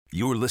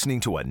You're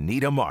listening to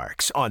Anita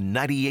Marks on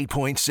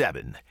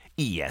 98.7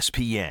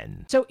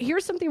 ESPN. So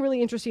here's something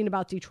really interesting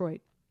about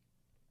Detroit.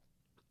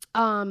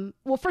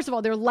 Well, first of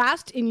all, they're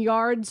last in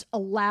yards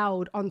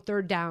allowed on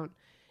third down.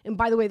 And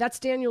by the way, that's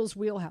Daniel's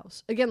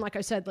wheelhouse. Again, like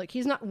I said,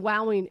 he's not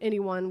wowing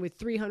anyone with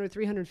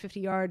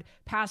 350-yard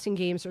passing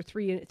games or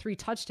three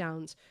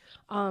touchdowns.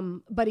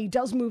 But he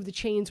does move the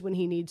chains when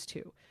he needs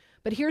to.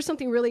 But here's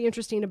something really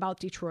interesting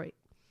about Detroit.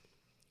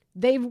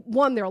 They've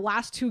won their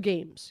last 2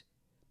 games.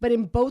 But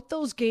in both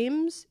those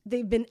games,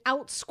 they've been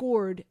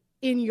outscored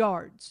in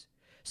yards.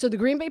 So the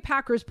Green Bay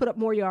Packers put up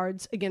more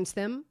yards against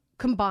them,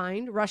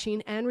 combined,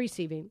 rushing and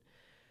receiving.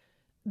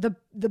 The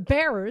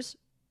Bears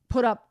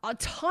put up a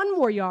ton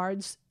more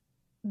yards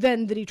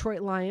than the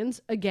Detroit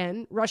Lions,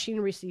 again, rushing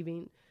and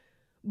receiving.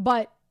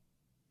 But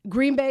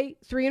Green Bay,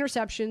 3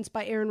 interceptions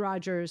by Aaron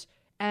Rodgers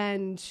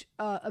and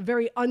a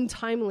very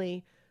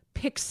untimely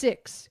pick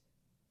 6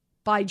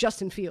 by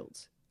Justin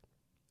Fields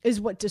is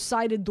what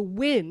decided the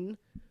win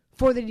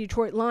for the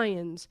Detroit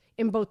Lions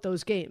in both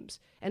those games.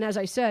 And as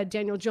I said,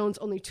 Daniel Jones,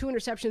 only 2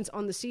 interceptions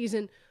on the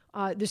season.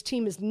 This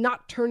team is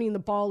not turning the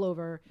ball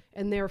over,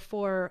 and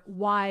therefore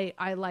why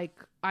I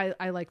like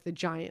the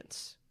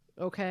Giants.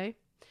 Okay?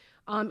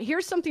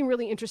 Here's something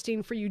really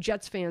interesting for you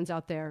Jets fans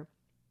out there.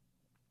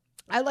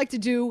 I like to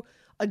do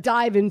a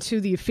dive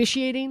into the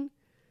officiating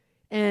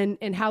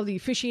and how the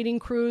officiating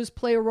crews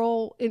play a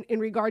role in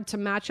regard to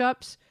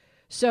matchups.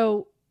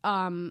 So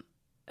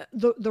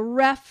the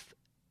ref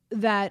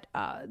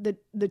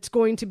that's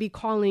going to be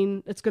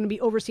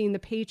overseeing the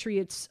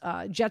Patriots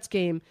Jets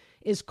game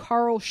is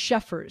Carl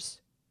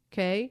Sheffers.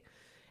 Okay.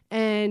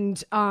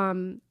 And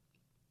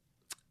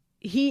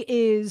he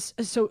is,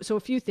 so a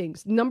few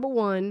things. Number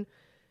one,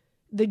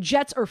 the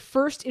Jets are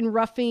first in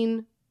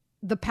roughing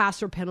the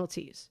passer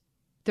penalties.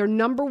 They're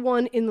number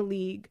 1 in the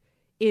league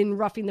in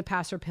roughing the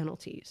passer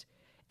penalties.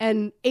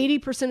 And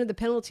 80% of the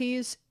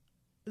penalties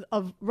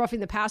of roughing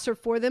the passer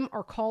for them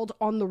are called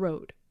on the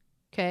road.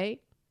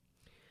 Okay.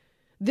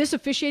 This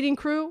officiating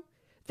crew,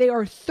 they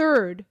are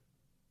 3rd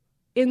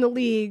in the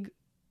league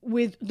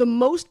with the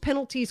most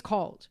penalties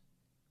called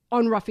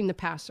on roughing the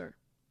passer.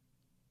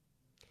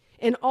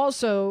 And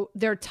also,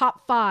 they're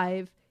top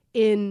 5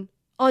 in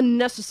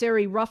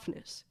unnecessary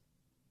roughness.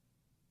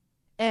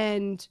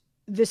 And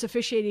this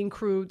officiating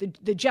crew,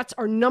 the Jets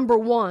are number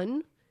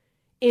 1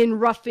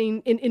 in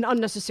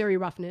unnecessary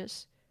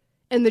roughness.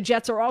 And the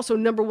Jets are also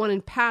number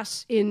 1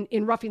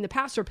 in roughing the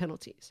passer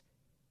penalties.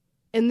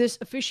 And this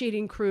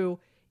officiating crew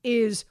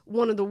is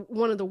one of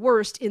the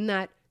worst in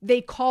that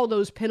they call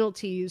those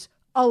penalties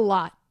a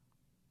lot.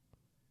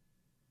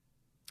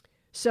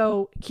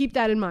 So keep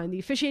that in mind. The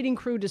officiating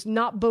crew does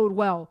not bode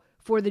well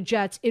for the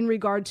Jets in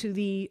regard to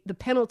the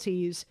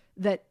penalties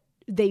that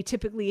they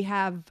typically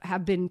have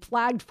been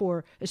flagged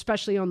for,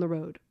 especially on the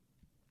road.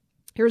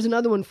 Here's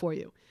another one for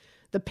you.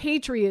 The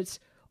Patriots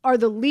are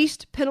the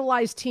least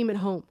penalized team at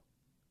home.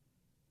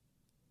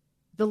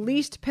 The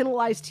least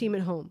penalized team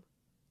at home.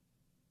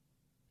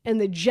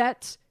 And the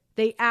Jets,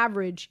 they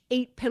average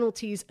 8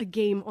 penalties a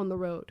game on the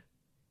road.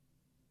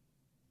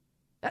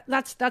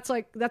 That's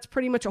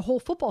pretty much a whole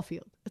football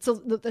field.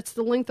 That's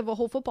the length of a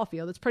whole football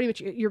field. It's pretty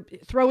much, you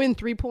throw in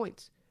 3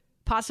 points,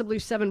 possibly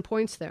 7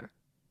 points there.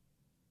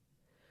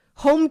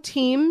 Home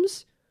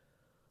teams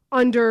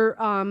under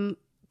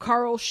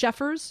Carl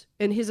Sheffers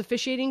and his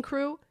officiating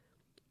crew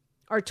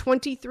are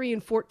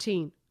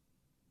 23-14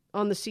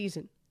 on the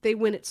season. They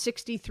win at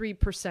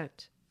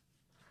 63%.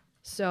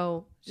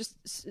 So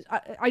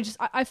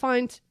I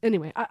find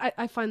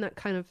that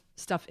kind of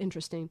stuff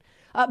interesting.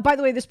 By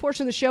the way, this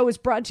portion of the show is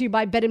brought to you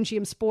by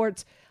BetMGM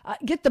Sports.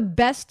 Get the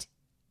best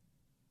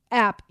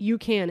app you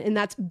can, and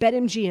that's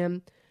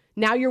BetMGM.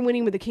 Now you're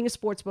winning with the king of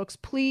sportsbooks.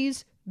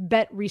 Please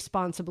bet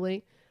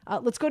responsibly.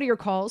 Let's go to your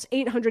calls,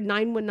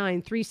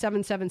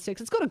 800-919-3776.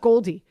 Let's go to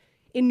Goldie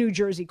in New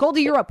Jersey.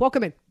 Goldie, you're up.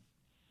 Welcome in.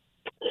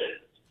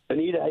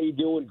 Anita, how you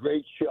doing?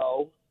 Great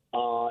show.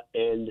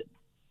 And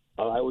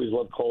I always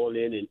love calling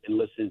in and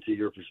listening to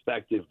your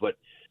perspective, but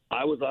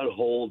I was on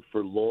hold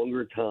for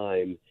longer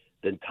time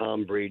than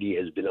Tom Brady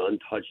has been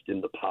untouched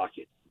in the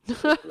pocket.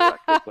 So, I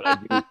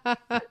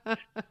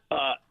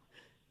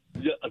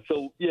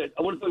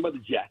want to talk about the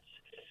Jets.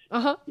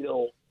 Uh-huh.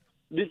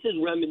 This is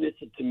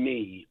reminiscent to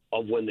me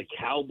of when the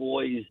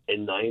Cowboys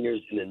and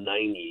Niners in the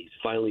 90s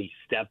finally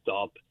stepped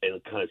up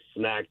and kind of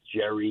smacked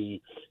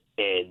Jerry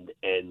and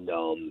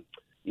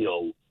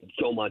Joe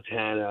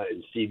Montana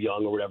and Steve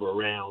Young or whatever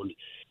around.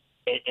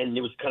 And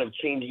there was kind of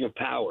changing of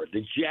power.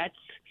 The Jets,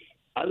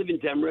 I live in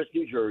Demorest,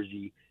 New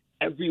Jersey.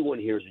 Everyone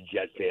here is a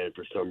Jet fan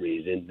for some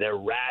reason. They're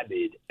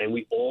rabid, and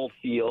we all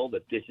feel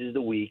that this is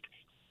the week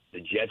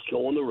the Jets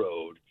go on the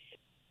road,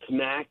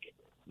 smack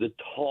the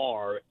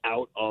tar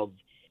out of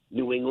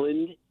New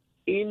England,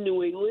 in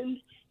New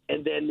England,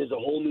 and then there's a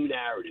whole new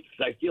narrative.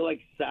 So I feel like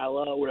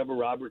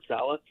Robert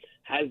Saleh,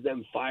 has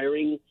them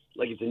firing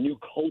like it's a new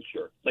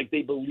culture, like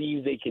they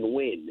believe they can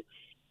win.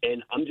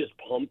 And I'm just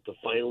pumped to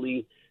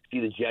finally see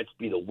the Jets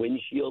be the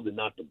windshield and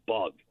not the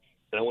bug.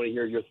 And I want to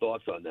hear your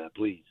thoughts on that,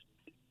 please.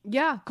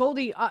 Yeah,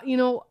 Goldie, I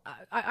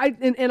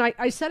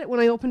said it when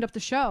I opened up the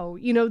show.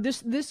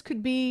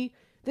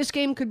 This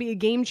game could be a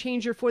game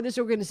changer for this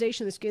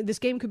organization. This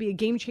game could be a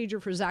game changer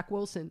for Zach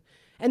Wilson.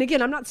 And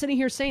again, I'm not sitting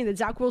here saying that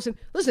Zach Wilson.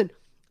 Listen,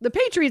 the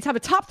Patriots have a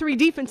top 3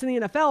 defense in the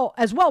NFL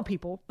as well,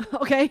 people.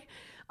 Okay,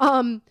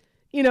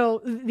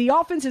 the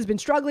offense has been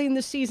struggling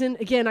this season.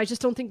 Again, I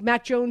just don't think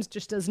Mac Jones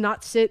just does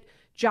not sit.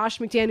 Josh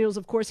McDaniels,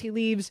 of course, he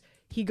leaves.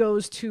 He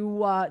goes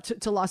to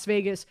Las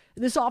Vegas.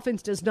 This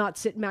offense does not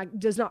fit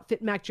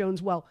Mac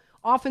Jones well.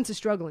 Offense is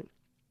struggling.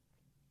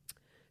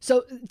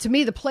 So to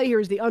me, the play here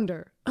is the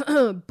under.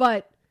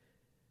 But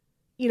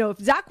if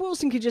Zach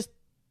Wilson could just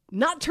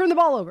not turn the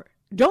ball over,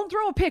 don't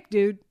throw a pick,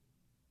 dude.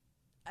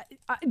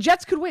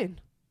 Jets could win.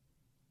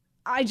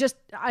 I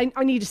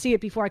need to see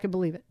it before I can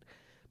believe it.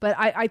 But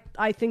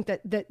I think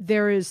that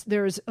there is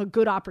a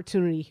good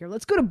opportunity here.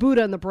 Let's go to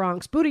Buddha in the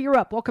Bronx. Buddha, you're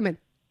up. Welcome in.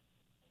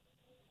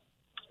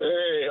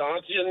 Hey,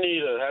 Auntie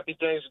Anita, happy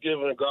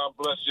Thanksgiving, and God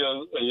bless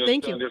you and your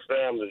extended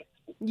family.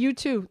 You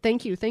too.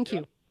 Thank you. Thank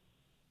you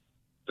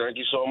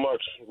so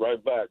much.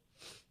 Right back.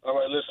 All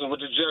right, listen, with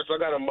the Jets, I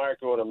got a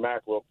micro and a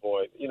macro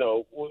point. In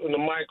the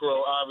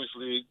micro,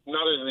 obviously,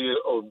 not only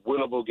a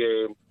winnable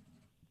game,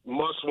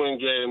 must-win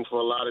game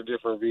for a lot of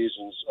different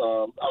reasons.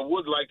 I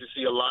would like to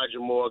see Elijah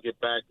Moore get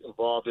back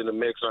involved in the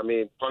mix. I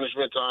mean,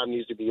 punishment time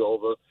needs to be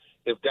over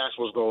if that's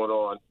what's going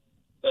on.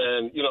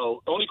 And,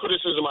 only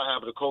criticism I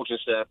have of the coaching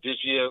staff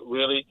this year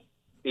really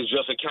is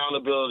just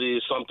accountability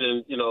is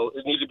something,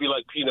 it needs to be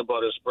like peanut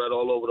butter spread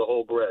all over the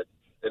whole bread.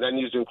 And that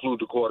needs to include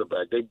the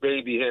quarterback. They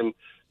baby him,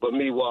 but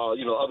meanwhile,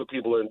 other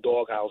people are in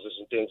doghouses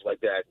and things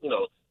like that.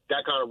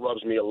 That kind of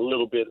rubs me a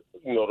little bit,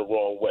 the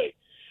wrong way.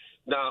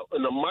 Now,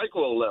 in the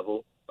macro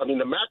level, you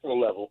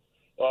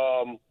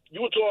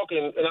were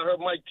talking, and I heard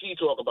Mike T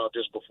talk about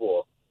this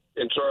before,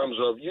 in terms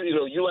of,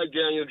 you like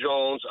Daniel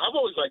Jones. I've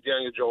always liked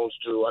Daniel Jones,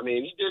 too. I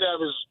mean, he did have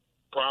his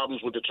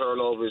problems with the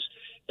turnovers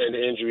and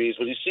the injuries,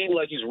 but he seemed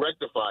like he's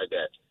rectified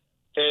that.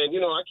 And,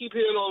 I keep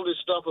hearing all this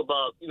stuff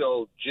about,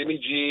 Jimmy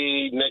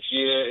G next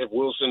year if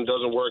Wilson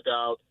doesn't work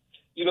out.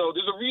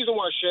 There's a reason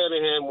why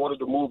Shanahan wanted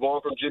to move on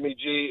from Jimmy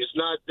G. It's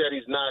not that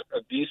he's not a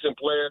decent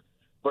player,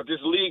 but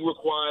this league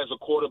requires a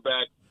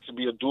quarterback to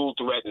be a dual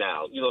threat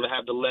now, to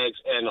have the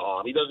legs and the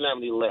arm. He doesn't have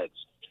any legs.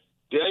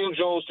 Daniel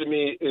Jones, to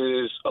me,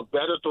 is a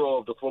better thrower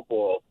of the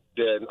football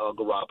than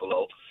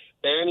Garoppolo,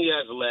 and he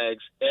has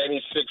legs, and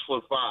he's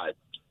 6'5".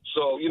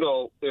 So,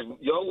 if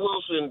young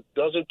Wilson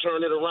doesn't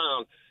turn it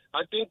around,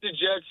 I think the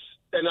Jets,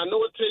 and I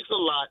know it takes a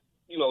lot,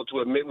 to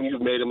admit when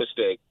you've made a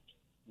mistake,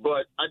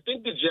 but I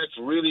think the Jets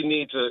really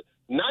need to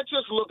not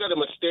just look at a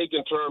mistake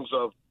in terms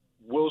of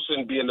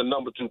Wilson being the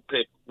number 2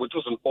 pick, which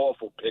was an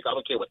awful pick. I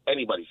don't care what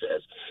anybody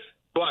says.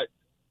 But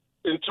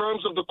in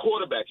terms of the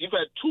quarterbacks, you've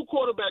had 2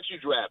 quarterbacks you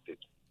drafted.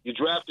 You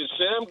drafted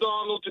Sam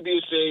Darnold to be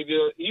a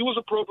savior. He was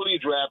appropriately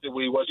drafted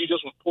where he was. He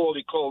just was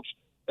poorly coached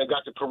and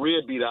got the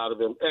career beat out of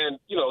him. And,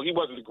 he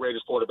wasn't the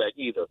greatest quarterback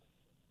either.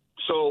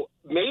 So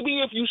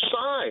maybe if you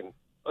sign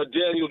a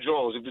Daniel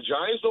Jones, if the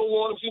Giants don't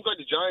want him, seems like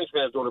the Giants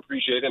fans don't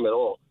appreciate him at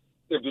all.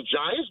 If the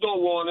Giants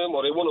don't want him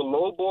or they want to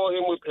lowball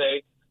him with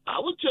pay, I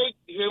would take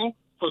him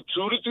for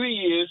 2 to 3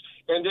 years,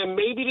 and then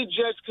maybe the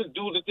Jets could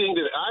do the thing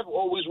that I've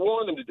always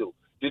wanted them to do.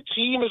 The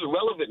team is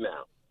relevant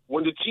now.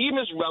 When the team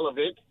is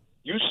relevant,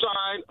 you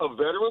sign a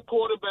veteran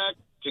quarterback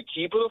to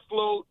keep it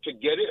afloat, to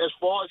get it as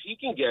far as he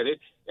can get it,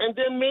 and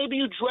then maybe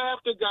you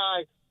draft a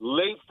guy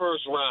late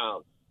first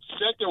round,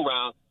 second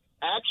round,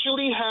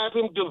 actually have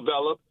him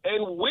develop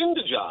and win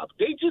the job.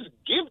 They just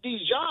give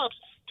these jobs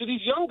to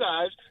these young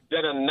guys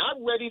that are not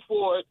ready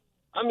for it.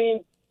 I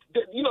mean,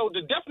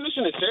 the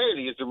definition of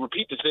insanity is to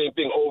repeat the same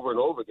thing over and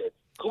over again.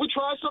 Could we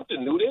try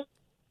something new there?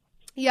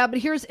 Yeah, but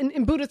here's,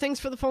 and Buddha,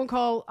 thanks for the phone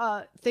call.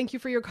 Thank you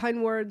for your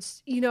kind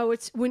words.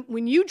 It's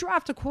when you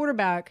draft a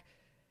quarterback,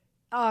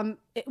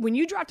 when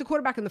you draft a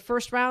quarterback in the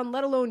first round,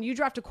 let alone you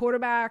draft a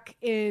quarterback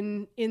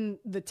in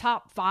the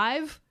top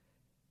 5,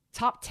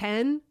 top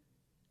 10,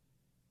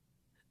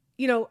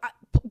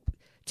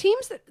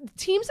 teams that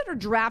are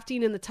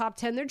drafting in the top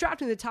 10, they're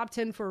drafting the top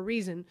 10 for a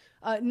reason.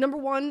 Number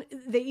one,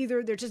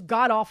 they're just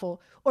god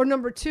awful, or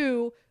number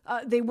 2,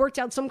 they worked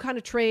out some kind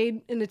of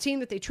trade, and the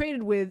team that they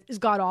traded with is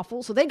god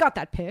awful, so they got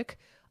that pick.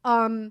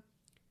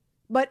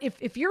 But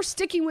if you're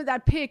sticking with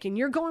that pick and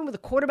you're going with a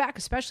quarterback,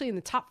 especially in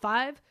the top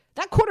 5,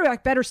 that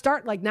quarterback better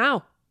start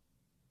now.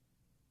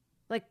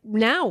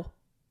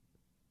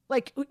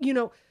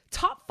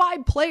 Top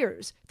 5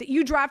 players that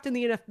you draft in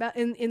the NFL,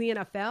 in the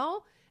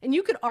NFL. And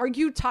you could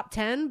argue top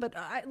 10, but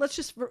let's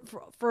just,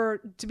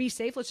 for to be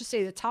safe, let's just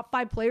say the top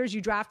 5 players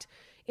you draft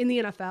in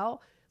the NFL,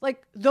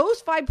 those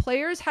 5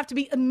 players have to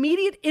be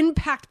immediate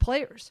impact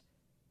players.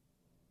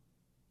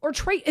 Or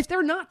trade, if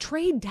they're not,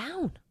 trade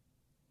down.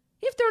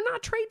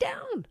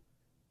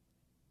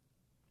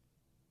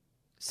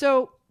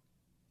 So,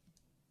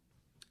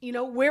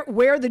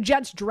 where the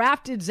Jets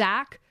drafted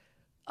Zach,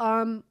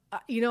 I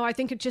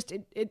think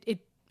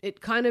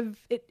it kind of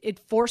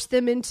forced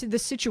them into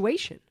this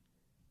situation.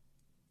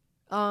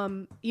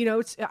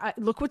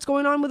 Look what's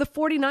going on with the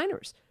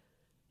 49ers.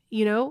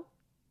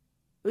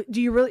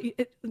 Do you really?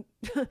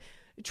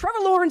 Trevor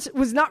Lawrence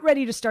was not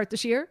ready to start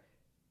this year.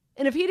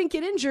 And if he didn't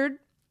get injured,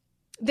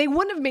 they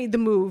wouldn't have made the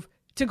move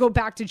to go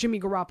back to Jimmy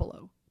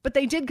Garoppolo. But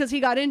they did because he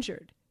got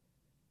injured.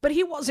 But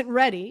he wasn't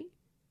ready.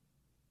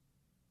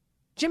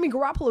 Jimmy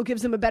Garoppolo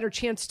gives them a better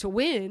chance to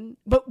win,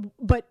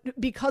 but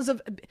because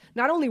of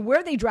not only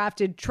where they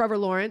drafted Trevor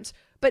Lawrence,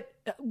 but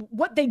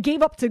what they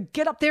gave up to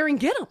get up there and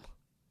get him.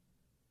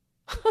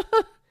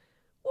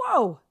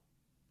 Whoa.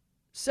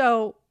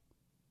 So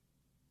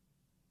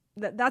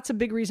that's a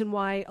big reason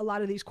why a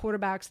lot of these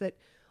quarterbacks that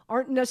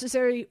aren't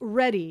necessarily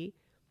ready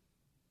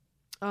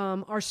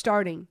are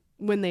starting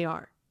when they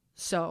are.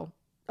 So,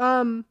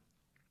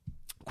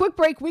 quick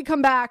break. We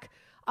come back.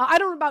 I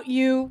don't know about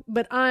you,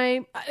 but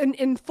I'm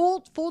in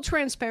full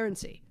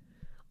transparency.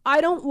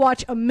 I don't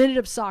watch a minute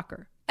of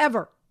soccer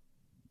ever.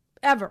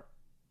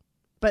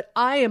 But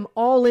I am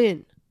all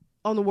in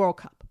on the World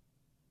Cup.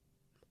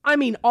 I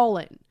mean, all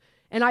in.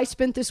 And I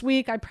spent this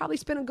week, I probably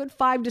spent a good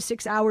 5 to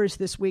 6 hours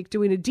this week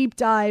doing a deep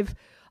dive,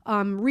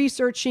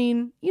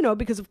 researching,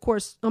 because of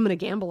course I'm going to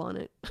gamble on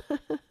it.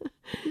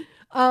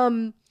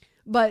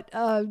 But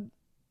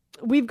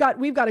we've got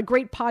a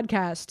great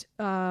podcast,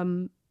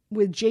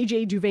 with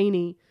JJ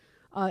Duvany,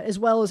 as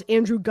well as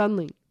Andrew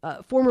Gunling,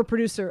 former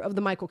producer of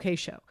The Michael Kay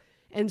Show.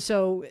 And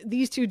so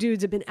these two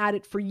dudes have been at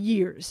it for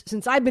years,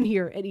 since I've been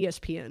here at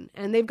ESPN.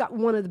 And they've got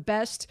one of the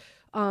best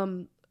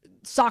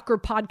soccer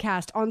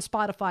podcasts on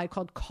Spotify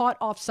called Caught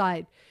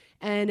Offside.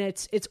 And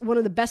it's one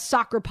of the best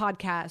soccer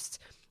podcasts.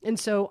 And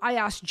so I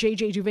asked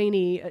JJ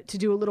Duvany to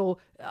do a little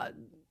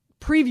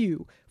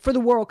preview for the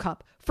World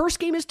Cup. First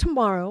game is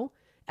tomorrow,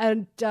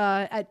 and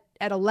at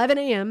 11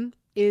 a.m.,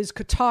 is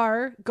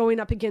Qatar going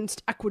up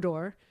against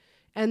Ecuador.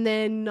 And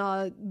then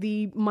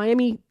the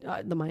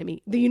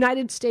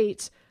United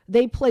States,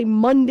 they play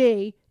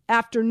Monday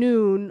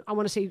afternoon. I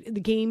want to say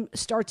the game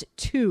starts at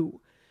 2.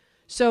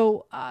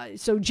 So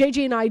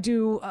JJ and I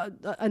do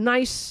a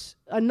nice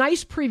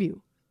preview.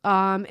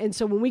 And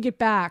so when we get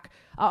back,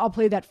 I'll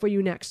play that for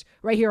you next,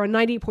 right here on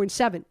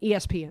 98.7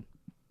 ESPN.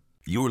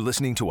 You're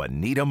listening to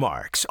Anita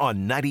Marks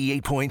on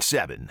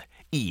 98.7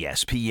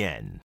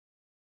 ESPN.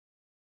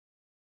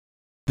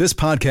 This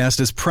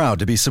podcast is proud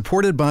to be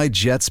supported by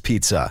Jets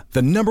Pizza,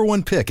 the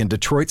 #1 pick in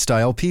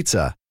Detroit-style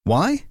pizza.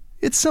 Why?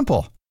 It's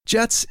simple.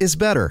 Jets is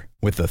better.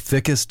 With the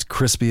thickest,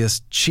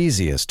 crispiest,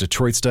 cheesiest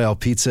Detroit-style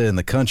pizza in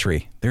the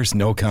country, there's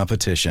no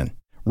competition.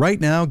 Right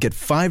now, get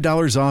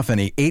 $5 off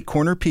any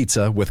 8-corner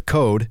pizza with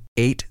code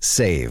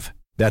 8SAVE.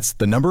 That's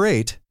the number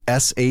 8,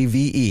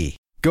 SAVE.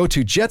 Go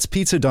to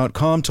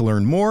jetspizza.com to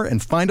learn more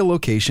and find a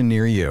location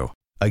near you.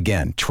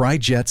 Again, try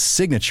Jet's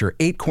signature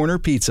 8-corner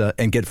pizza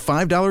and get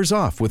 $5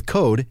 off with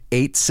code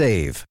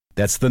 8SAVE.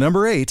 That's the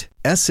number 8,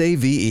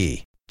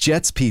 SAVE.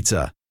 Jet's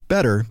Pizza.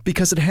 Better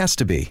because it has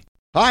to be.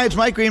 Hi, it's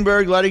Mike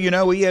Greenberg letting you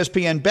know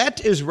ESPN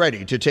Bet is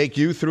ready to take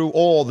you through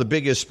all the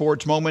biggest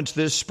sports moments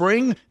this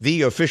spring.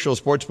 The official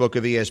sportsbook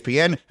of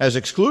ESPN has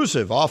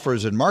exclusive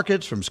offers and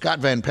markets from Scott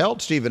Van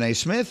Pelt, Stephen A.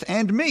 Smith,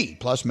 and me,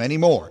 plus many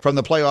more. From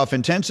the playoff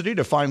intensity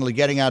to finally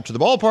getting out to the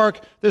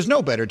ballpark, there's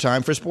no better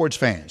time for sports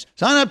fans.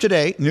 Sign up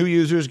today. New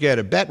users get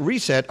a bet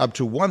reset up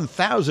to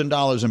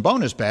 $1,000 in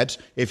bonus bets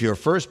if your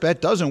first bet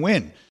doesn't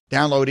win.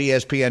 Download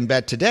ESPN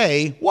Bet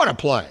today. What a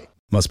play.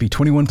 Must be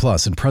 21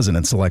 plus and present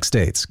in select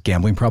states.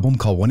 Gambling problem?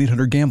 Call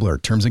 1-800-GAMBLER.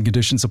 Terms and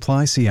conditions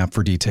apply. See app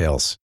for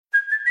details.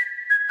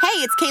 Hey,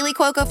 it's Kaylee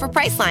Cuoco for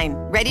Priceline.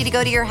 Ready to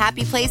go to your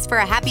happy place for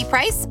a happy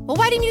price? Well,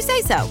 why didn't you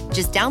say so?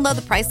 Just download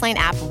the Priceline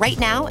app right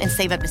now and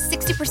save up to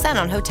 60%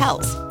 on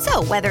hotels.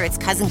 So whether it's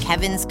Cousin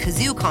Kevin's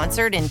Kazoo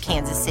Concert in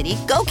Kansas City,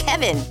 go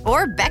Kevin,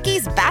 or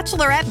Becky's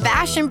Bachelorette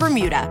Bash in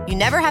Bermuda, you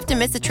never have to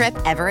miss a trip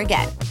ever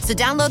again. So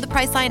download the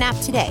Priceline app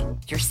today.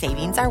 Your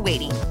savings are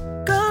waiting.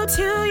 Go to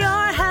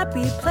your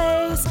happy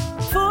place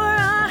for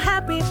a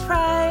happy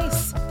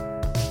price.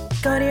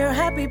 Go to your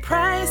happy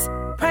price,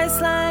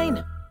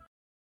 Priceline.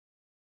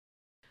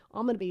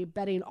 I'm going to be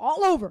betting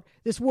all over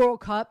this World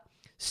Cup,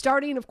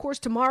 starting, of course,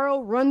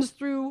 tomorrow, runs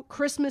through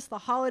Christmas, the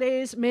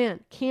holidays. Man,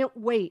 can't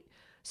wait.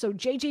 So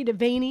JJ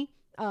Duvany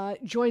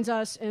joins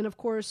us, and of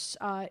course,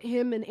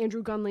 him and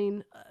Andrew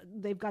Gunling,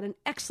 they've got an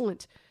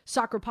excellent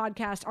soccer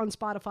podcast on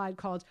Spotify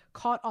called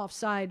Caught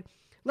Offside.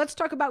 Let's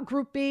talk about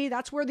Group B.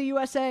 That's where the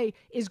USA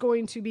is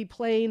going to be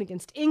playing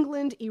against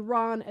England,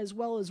 Iran, as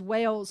well as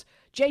Wales.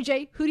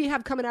 JJ, who do you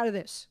have coming out of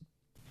this?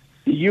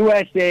 The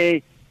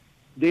USA,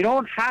 they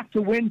don't have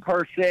to win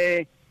per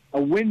se.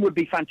 A win would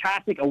be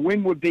fantastic. A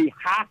win would be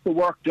half the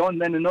work done.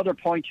 Then another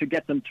point should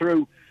get them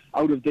through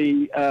out of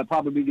the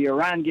probably the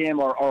Iran game,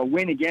 or a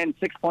win again.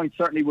 6 points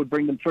certainly would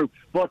bring them through.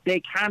 But they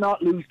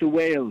cannot lose to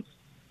Wales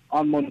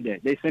on Monday.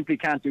 They simply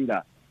can't do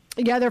that.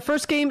 Yeah, their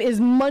first game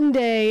is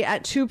Monday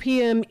at 2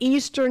 p.m.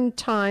 Eastern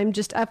Time,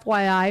 just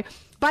FYI.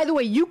 By the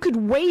way, you could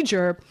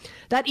wager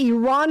that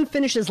Iran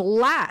finishes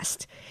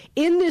last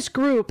in this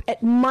group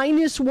at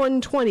minus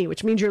 120,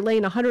 which means you're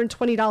laying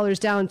 $120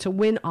 down to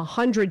win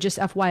 100, just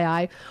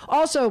FYI.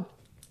 Also,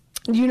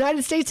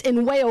 United States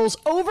and Wales,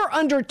 over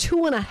under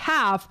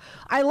 2.5.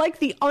 I like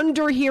the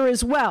under here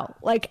as well.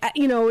 Like,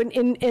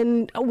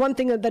 in one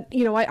thing that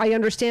I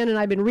understand, and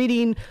I've been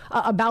reading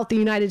about the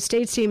United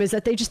States team, is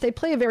that they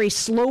play a very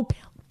slow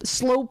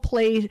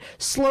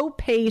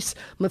pace,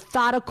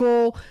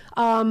 methodical.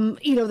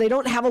 They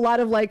don't have a lot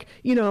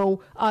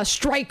of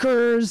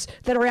strikers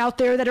that are out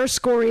there that are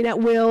scoring at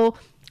will.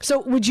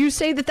 So would you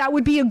say that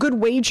would be a good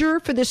wager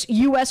for this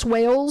U.S.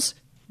 Wales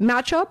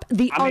matchup?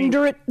 The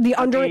under at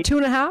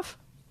 2.5?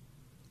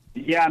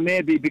 Yeah,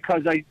 maybe,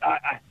 because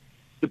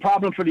the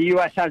problem for the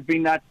U.S. has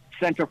been that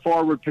center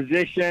forward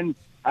position.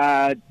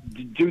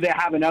 Do they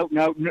have an out and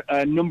out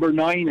number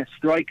 9, a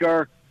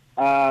striker?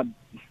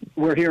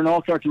 We're hearing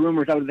all sorts of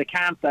rumors out of the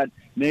camp that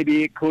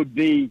maybe it could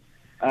be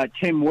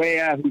Tim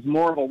Weah, who's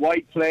more of a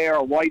wide player,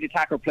 a wide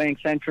attacker playing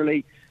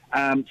centrally.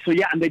 And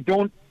they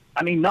don't.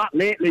 Not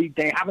lately.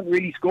 They haven't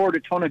really scored a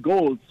ton of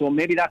goals, so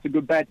maybe that's a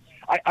good bet.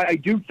 I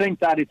do think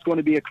that it's going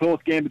to be a close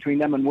game between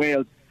them and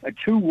Wales. A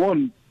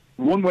 2-1,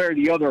 one way or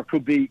the other,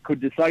 could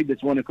decide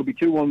this one. It could be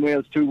 2-1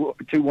 Wales,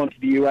 2-1 to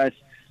the US.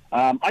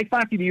 I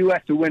fancy the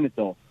US to win it,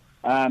 though.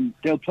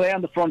 They'll play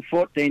on the front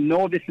foot. They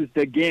know this is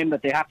the game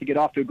that they have to get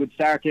off to a good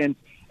start in.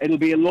 It'll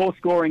be a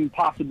low-scoring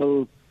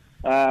possible.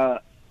 You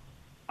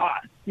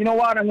know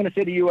what? I'm going to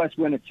say the US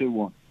win it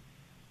 2-1.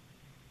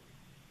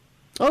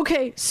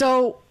 Okay,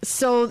 so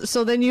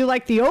then you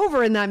like the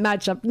over in that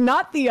matchup,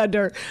 not the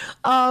under.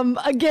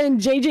 Again,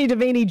 JJ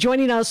Devaney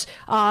joining us.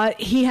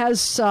 He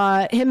has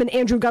him and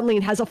Andrew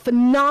Gunling has a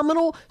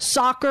phenomenal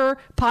soccer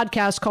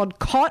podcast called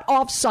Caught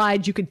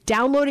Offside. You could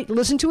download it,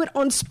 listen to it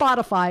on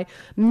Spotify.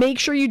 Make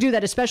sure you do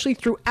that, especially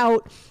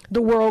throughout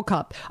the World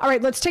Cup. All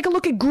right, let's take a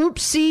look at Group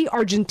C: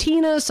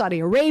 Argentina, Saudi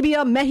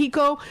Arabia,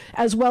 Mexico,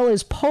 as well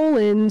as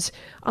Poland.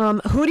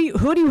 Who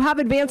do you have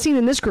advancing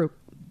in this group?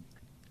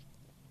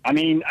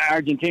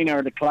 Argentina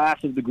are the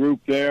class of the group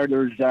there.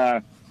 There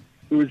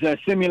was a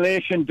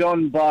simulation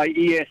done by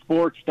EA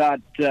Sports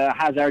that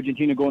has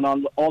Argentina going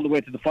on all the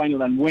way to the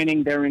final and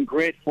winning. They're in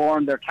great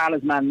form. Their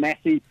talisman,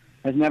 Messi,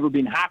 has never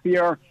been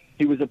happier.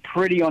 He was a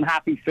pretty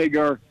unhappy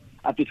figure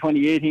at the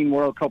 2018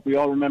 World Cup. We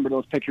all remember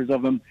those pictures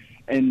of him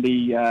in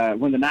the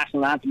when the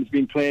national anthem was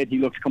being played. He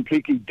looked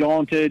completely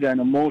daunted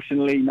and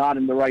emotionally not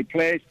in the right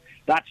place.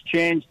 That's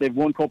changed. They've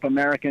won Copa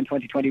America in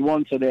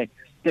 2021, so they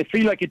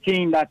feel like a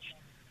team that's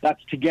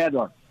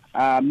together,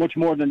 much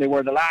more than they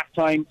were the last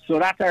time. So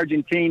that's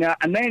Argentina.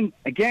 And then,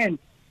 again,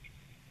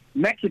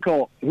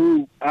 Mexico,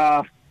 who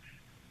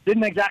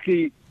didn't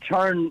exactly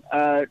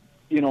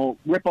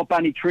rip up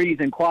any trees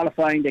in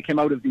qualifying. They came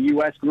out of the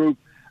U.S. group.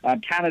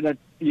 Canada,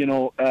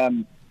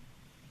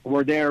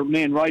 were their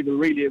main rival,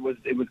 really. It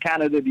was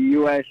Canada, the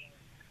U.S.,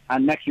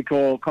 and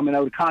Mexico coming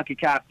out of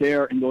CONCACAF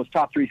there in those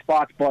top 3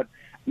 spots. But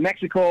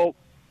Mexico,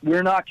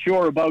 we're not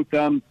sure about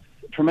them.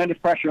 Tremendous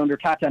pressure under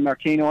Tata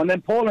Martino. And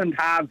then Poland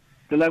have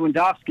the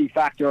Lewandowski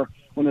factor,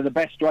 one of the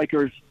best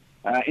strikers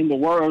in the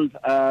world,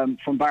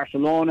 from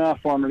Barcelona,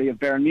 formerly of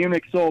Bayern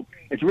Munich. So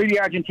it's really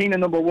Argentina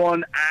number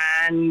 1,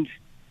 and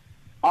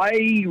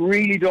I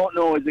really don't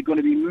know, is it going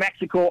to be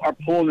Mexico or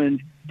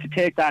Poland to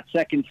take that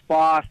second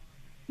spot?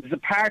 There's a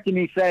part of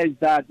me says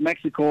that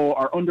Mexico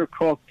are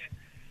undercooked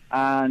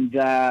and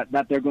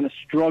that they're going to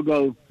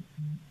struggle,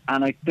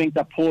 and I think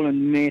that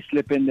Poland may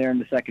slip in there in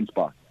the second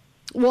spot.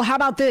 Well, how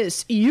about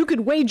this? You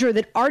could wager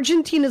that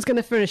Argentina is going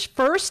to finish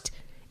first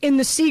in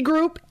the C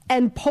group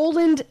and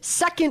Poland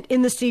second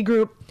in the C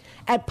group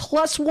at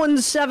plus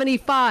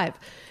 175.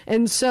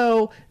 And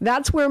so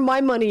that's where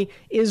my money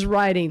is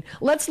riding.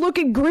 Let's look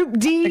at Group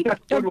D. I think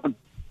that's a good one.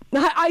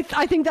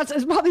 I think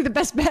that's probably the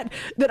best bet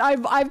that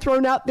I've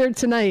thrown out there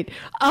tonight.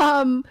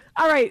 All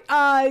right.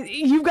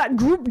 You've got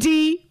Group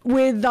D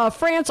with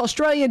France,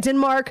 Australia,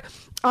 Denmark.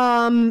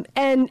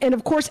 And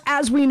of course,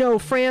 as we know,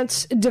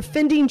 France,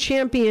 defending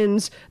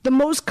champions, the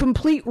most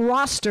complete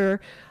roster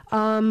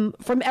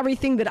from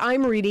everything that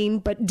I'm reading.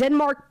 But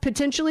Denmark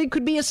potentially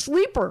could be a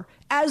sleeper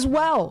as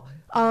well.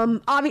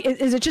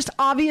 Is it just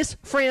obvious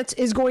France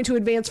is going to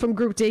advance from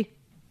Group D?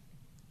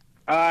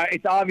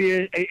 It's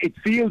obvious. It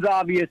feels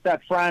obvious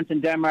that France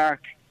and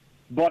Denmark,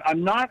 but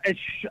I'm not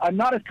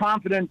as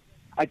confident.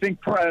 I think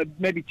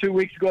maybe 2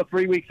 weeks ago,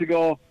 3 weeks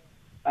ago,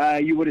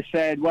 you would have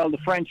said, well, the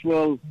French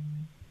will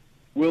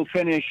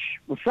finish.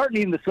 Well,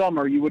 certainly in the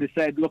summer, you would have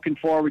said, looking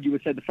forward, you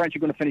would have said the French are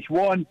going to finish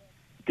 1,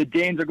 the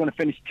Danes are going to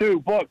finish 2.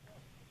 But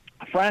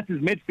France's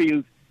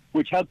midfield,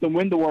 which helped them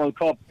win the World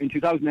Cup in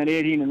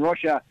 2018 in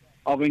Russia,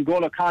 of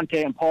N'Golo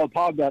Kante and Paul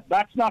Pogba,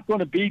 that's not going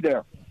to be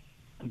there.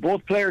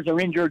 Both players are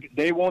injured.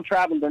 They won't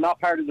travel. They're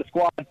not part of the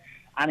squad.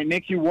 And it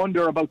makes you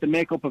wonder about the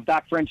makeup of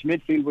that French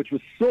midfield, which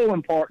was so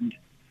important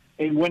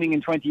in winning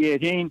in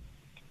 2018.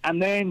 And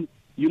then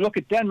you look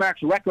at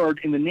Denmark's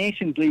record in the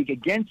Nations League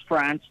against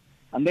France,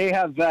 and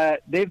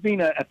they've been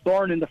a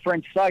thorn in the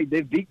French side.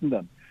 They've beaten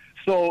them.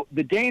 So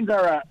the Danes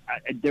they're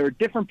a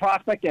different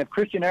prospect. They have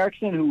Christian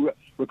Eriksen, who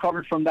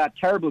recovered from that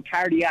terrible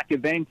cardiac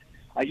event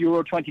at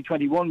Euro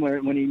 2021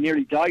 when he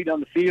nearly died on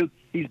the field.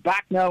 He's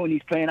back now and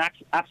he's playing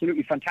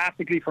absolutely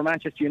fantastically for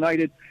Manchester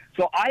United.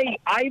 So I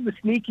have a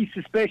sneaky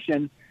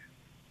suspicion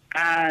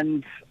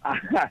And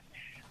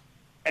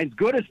as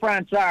good as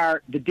France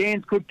are, the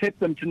Danes could tip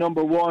them to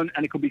number 1,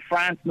 and it could be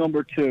France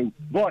number 2.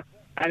 But,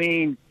 I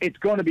mean, it's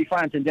going to be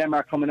France and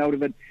Denmark coming out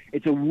of it.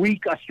 It's a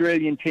weak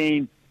Australian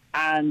team.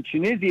 And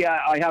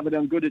Tunisia, I have it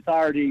on good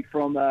authority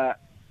from the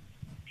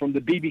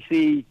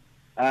BBC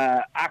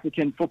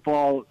African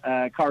football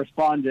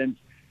correspondent,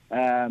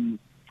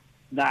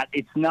 that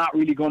it's not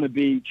really going to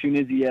be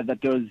Tunisia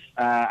that does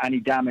any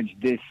damage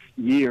this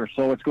year.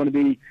 So it's going to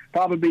be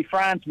probably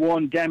France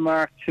 1,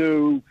 Denmark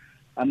 2,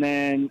 and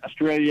then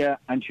Australia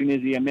and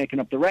Tunisia making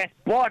up the rest.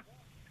 But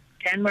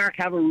Denmark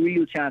have a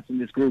real chance in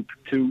this group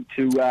to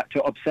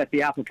upset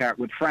the apple cart,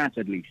 with France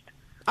at least.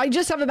 I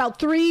just have about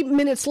 3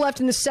 minutes left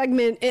in the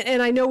segment,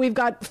 and I know we've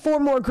got 4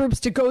 more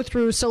groups to go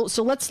through. So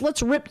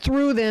let's rip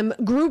through them.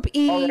 Group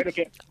E. All right,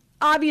 okay.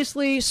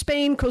 Obviously,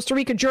 Spain, Costa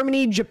Rica,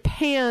 Germany,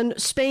 Japan.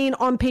 Spain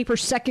on paper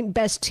second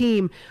best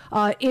team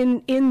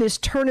in this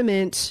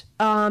tournament.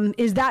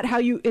 Is that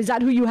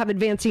who you have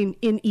advancing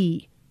in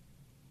E?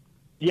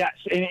 Yes,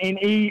 in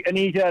E,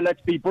 Anita.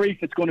 Let's be brief.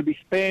 It's going to be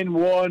Spain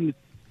 1,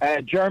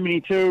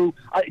 Germany 2.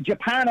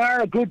 Japan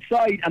are a good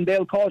side, and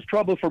they'll cause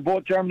trouble for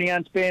both Germany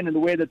and Spain in the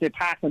way that they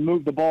pass and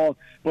move the ball.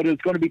 But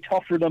it's going to be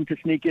tough for them to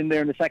sneak in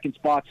there in the second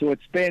spot. So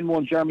it's Spain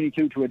 1, Germany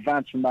 2 to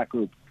advance from that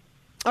group.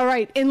 All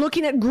right, and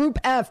looking at Group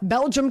F,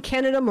 Belgium,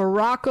 Canada,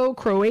 Morocco,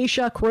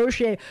 Croatia,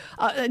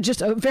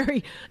 just a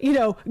very,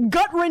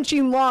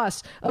 gut-wrenching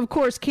loss, of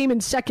course, came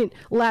in second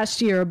last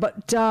year.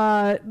 But,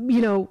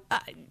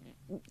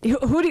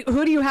 who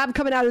do you have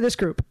coming out of this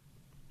group?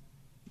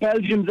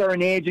 Belgians are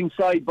an aging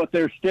side, but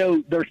they're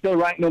still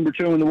ranked number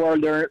 2 in the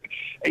world.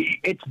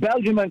 It's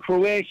Belgium and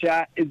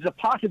Croatia. It's a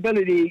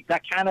possibility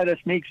that Canada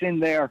sneaks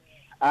in there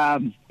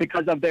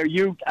because of their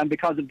youth and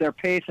because of their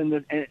pace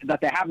that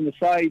they have in the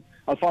side,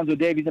 Alphonso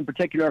Davies in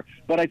particular.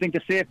 But I think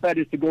the safe bet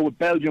is to go with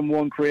Belgium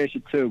 1,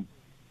 Croatia 2.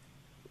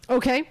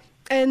 Okay.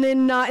 And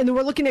then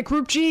we're looking at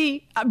Group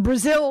G,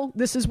 Brazil.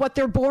 This is what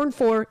they're born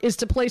for, is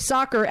to play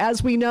soccer.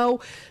 As we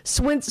know,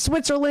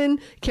 Switzerland,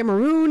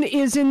 Cameroon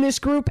is in this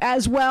group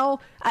as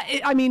well.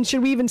 I mean,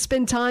 should we even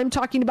spend time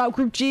talking about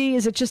Group G?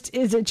 Is it just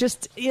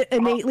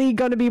innately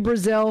going to be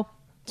Brazil?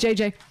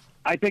 JJ?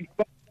 I think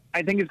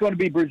it's going to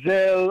be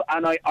Brazil,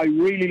 and I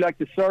really like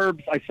the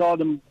Serbs. I saw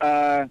them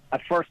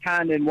at first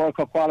hand in World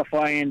Cup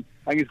qualifying.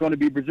 I think it's going to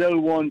be Brazil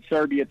 1,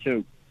 Serbia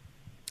 2.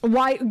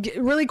 Why?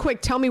 Really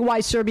quick, tell me why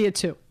Serbia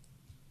 2.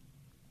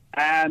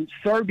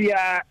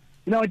 Serbia,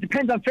 it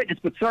depends on fitness,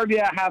 but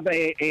Serbia have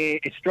a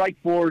strike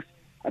force,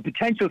 a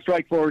potential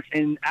strike force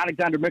in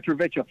Alexander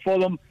Mitrovic of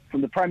Fulham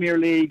from the Premier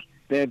League.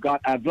 They've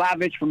got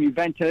Vlahovic from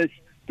Juventus.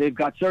 They've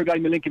got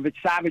Sergej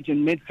Milinkovic-Savic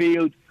in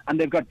midfield, and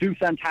they've got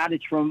Dusan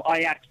Tadic from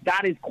Ajax.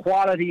 That is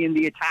quality in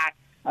the attack,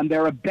 and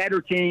they're a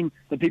better team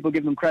than people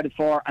give them credit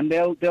for, and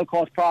they'll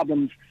cause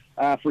problems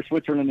for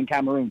Switzerland and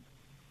Cameroon.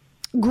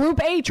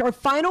 Group H, our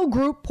final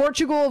group,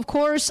 Portugal, of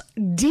course,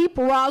 deep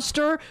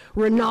roster,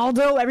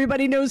 Ronaldo,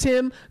 everybody knows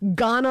him,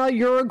 Ghana,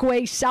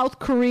 Uruguay, South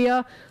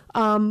Korea.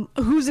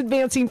 Who's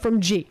advancing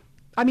from G?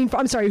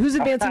 Who's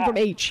advancing from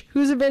H?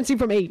 Who's advancing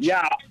from H?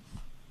 Yeah,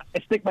 I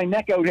stick my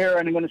neck out here,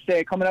 and I'm going to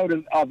say coming out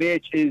of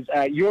H is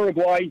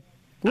Uruguay,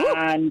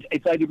 and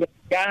it's either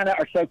Ghana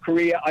or South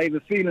Korea. I have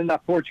a feeling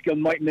that Portugal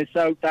might miss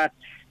out.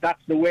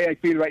 That's the way I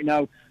feel right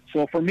now.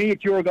 So for me,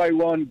 it's Uruguay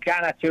 1,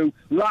 Ghana 2.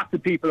 Lots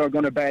of people are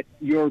going to bet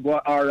Uruguay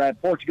or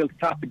Portugal to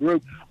top the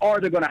group, or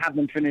they're going to have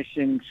them finish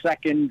in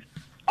second.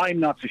 I'm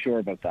not so sure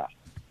about that.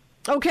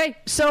 Okay,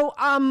 so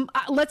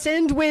let's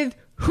end with,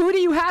 who do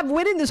you have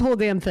winning this whole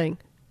damn thing?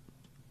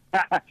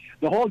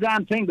 The whole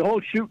damn thing, the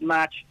whole shooting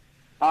match.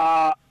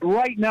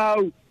 Right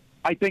now,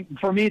 I think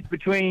for me it's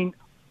between...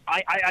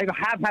 I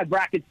have had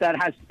brackets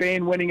that has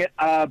Spain winning it,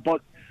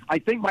 but I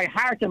think my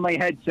heart and my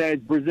head says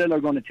Brazil are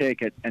going to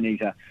take it,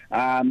 Anita.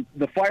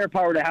 The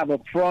firepower they have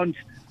up front,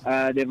 they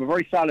have a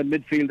very solid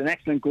midfield, an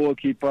excellent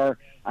goalkeeper,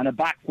 and a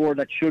back four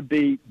that should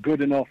be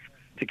good enough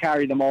to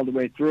carry them all the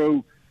way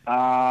through.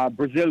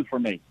 Brazil for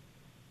me.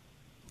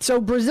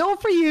 So Brazil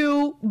for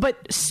you,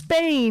 but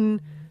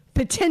Spain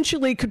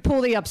potentially could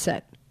pull the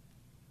upset.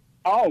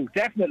 Oh,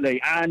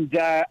 definitely. And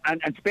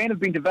Spain have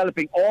been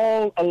developing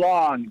all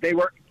along. They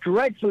were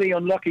dreadfully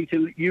unlucky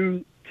to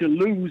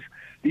lose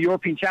the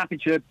European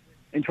Championship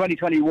in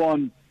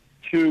 2021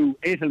 to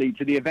Italy,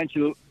 to the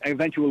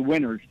eventual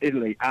winners,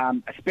 Italy.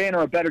 Spain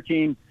are a better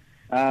team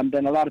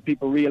than a lot of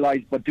people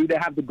realise, but do they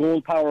have the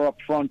goal power up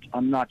front?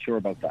 I'm not sure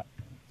about that.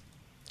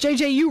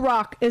 JJ, you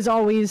rock as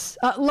always.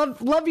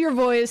 Love your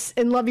voice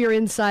and love your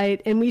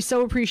insight, and we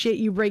so appreciate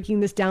you breaking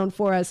this down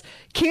for us.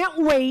 Can't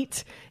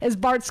wait, as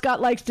Bart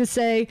Scott likes to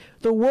say.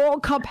 The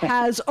World Cup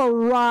has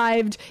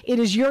arrived. It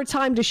is your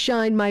time to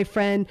shine, my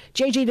friend.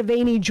 JJ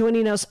Devaney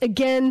joining us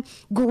again.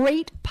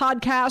 Great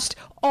podcast,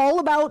 all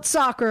about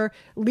soccer,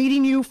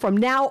 leading you from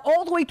now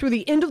all the way through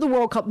the end of the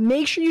World Cup.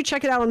 Make sure you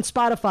check it out on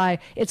Spotify.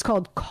 It's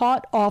called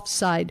Caught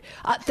Offside.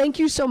 Thank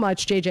you so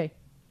much, JJ.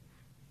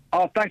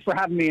 Oh, thanks for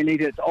having me,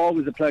 Anita. It's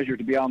always a pleasure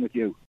to be on with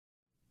you.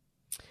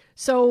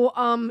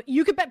 So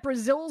you could bet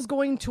Brazil's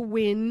going to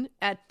win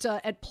at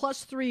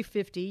plus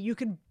 350. You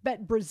could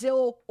bet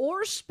Brazil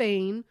or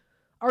Spain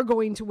are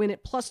going to win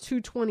at plus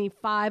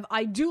 225.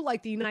 I do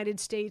like the United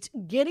States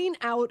getting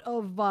out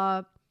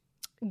of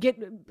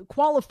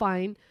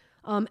qualifying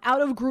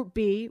out of Group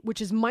B, which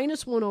is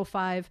minus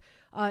 105.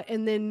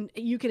 And then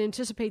you can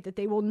anticipate that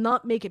they will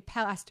not make it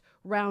past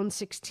round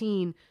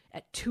 16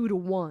 at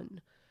 2-1.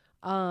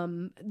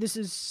 This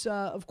is,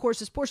 of course,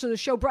 this portion of the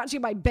show brought to you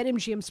by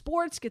BetMGM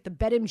Sports. Get the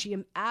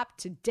BetMGM app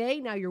today.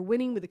 Now you're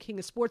winning with the king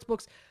of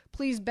sportsbooks.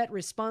 Please bet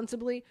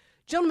responsibly.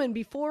 Gentlemen,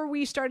 before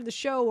we started the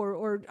show,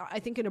 or I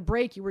think in a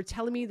break, you were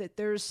telling me that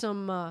there's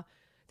some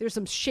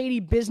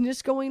shady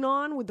business going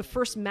on with the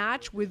first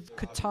match with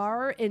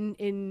Qatar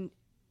in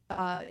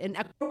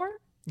Ecuador.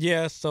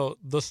 Yeah, so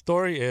the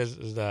story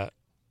is that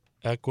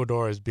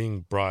Ecuador is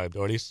being bribed,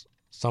 or at least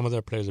some of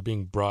their players are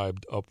being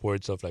bribed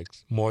upwards of like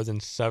more than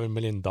 $7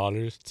 million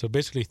to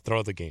basically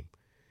throw the game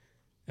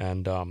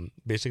and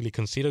basically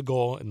concede a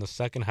goal in the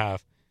second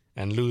half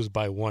and lose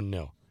by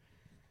 1-0.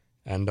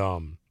 And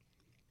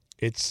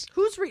it's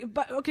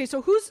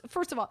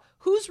first of all,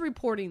 who's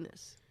reporting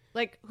this?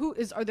 Like,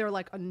 are there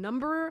like a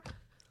number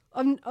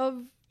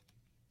of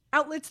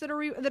outlets that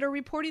are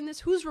reporting this?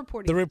 Who's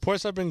reporting the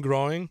reports have been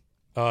growing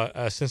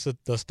since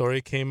the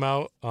story came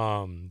out.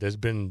 There's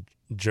been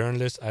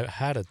journalists. I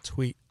had a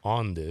tweet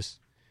on this,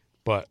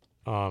 but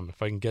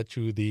if I can get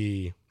you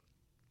the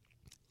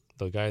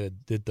guy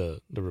that did the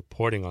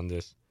reporting on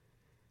this,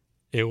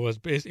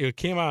 it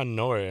came out of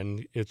nowhere,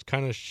 and it's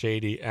kind of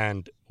shady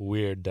and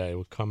weird that it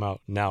would come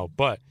out now.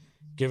 But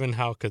given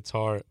how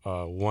Qatar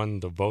won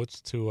the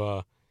votes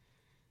to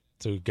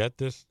get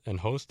this and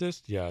host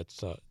this, yeah,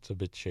 it's a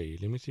bit shady.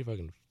 Let me see if I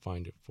can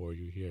find it for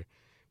you here.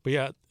 But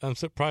yeah, I'm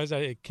surprised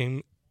that it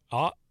came.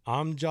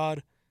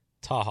 Amjad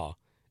Taha,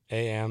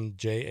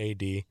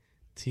 Amjad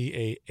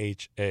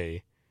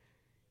Taha.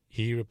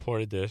 He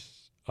reported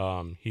this.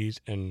 He's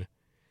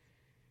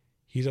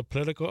a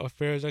political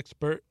affairs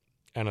expert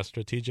and a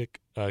strategic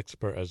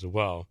expert as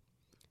well.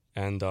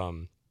 And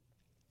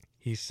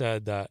he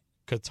said that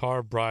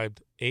Qatar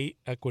bribed 8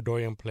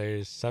 Ecuadorian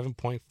players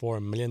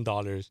 $7.4 million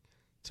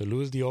to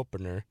lose the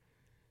opener.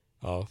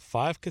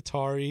 5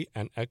 Qatari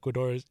and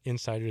Ecuador's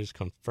insiders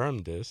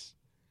confirmed this.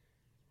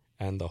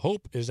 And the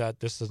hope is that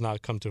this does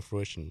not come to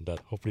fruition, that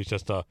hopefully it's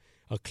just a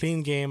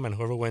clean game and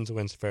whoever wins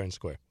fair and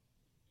square.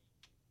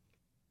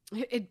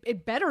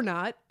 It better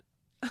not.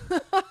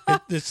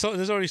 There's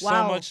already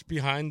so much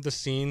behind the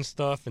scenes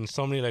stuff and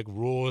so many like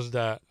rules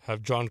that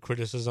have drawn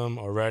criticism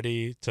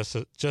already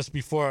just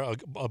before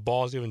a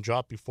ball's even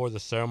dropped, before the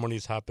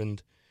ceremonies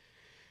happened.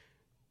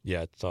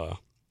 Yeah, it's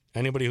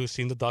anybody who's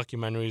seen the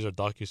documentaries or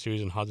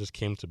docuseries and how this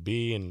came to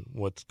be and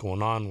what's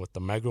going on with the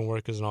migrant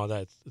workers and all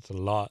that, it's a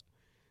lot.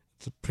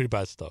 It's pretty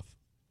bad stuff.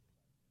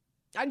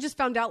 I just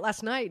found out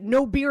last night,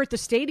 no beer at the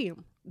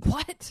stadium.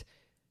 What?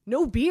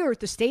 No beer at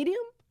the stadium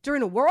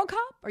during a World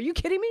Cup? Are you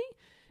kidding me?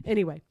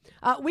 Anyway,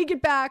 we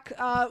get back.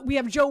 We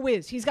have Joe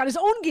Wiz. He's got his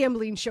own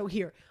gambling show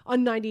here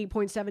on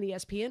 98.7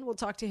 ESPN. We'll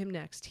talk to him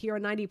next here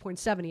on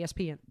 98.7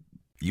 ESPN.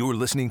 You're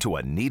listening to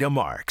Anita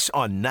Marks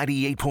on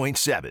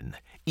 98.7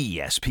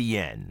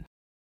 ESPN.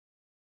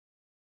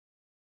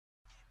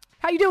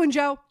 How you doing,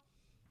 Joe?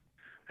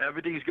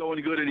 Everything's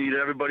going good, Anita.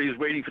 Everybody's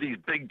waiting for these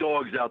big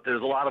dogs out there.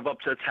 There's a lot of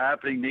upsets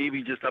happening.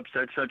 Navy just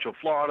upset Central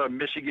Florida.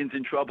 Michigan's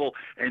in trouble,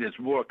 and there's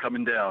more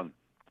coming down.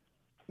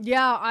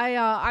 Yeah,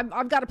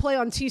 I've got to play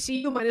on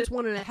TCU minus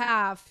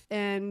 1.5,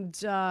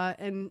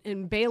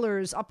 and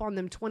Baylor's up on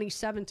them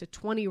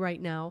 27-20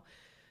 right now.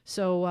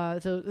 So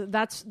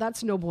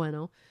that's no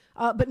bueno.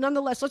 But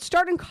nonetheless, let's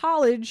start in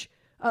college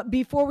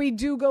before we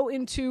do go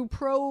into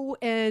pro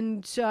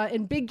and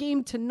big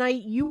game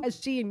tonight.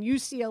 USC and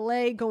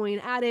UCLA going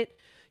at it.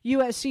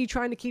 USC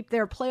trying to keep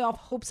their playoff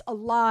hopes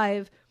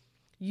alive.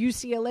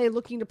 UCLA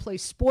looking to play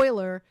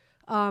spoiler.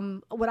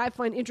 What I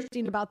find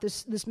interesting about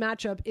this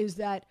matchup is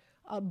that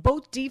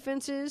both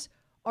defenses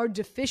are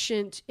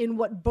deficient in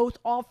what both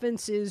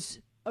offenses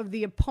of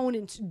the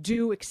opponents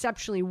do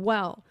exceptionally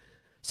well.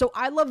 So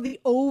I love the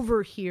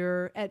over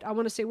here at, I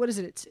want to say, what is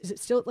it? Is it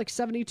still at like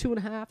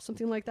 72.5,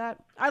 something like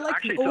that? I like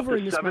Actually, the over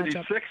in this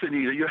 76, matchup.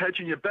 Anita. You're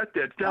hedging your bet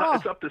there.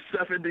 It's up to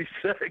 76.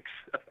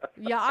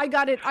 Yeah, I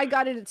got it at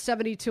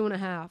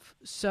 72.5.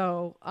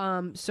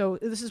 So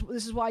this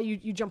is why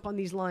you jump on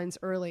these lines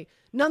early.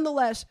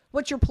 Nonetheless,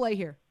 what's your play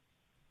here?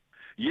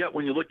 Yeah,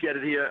 when you look at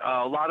it here,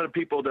 a lot of the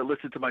people that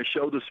listened to my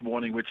show this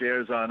morning, which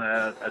airs on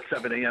at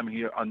 7 a.m.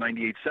 here on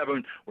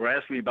 98.7, were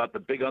asking me about the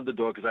big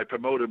underdog because I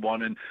promoted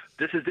one, and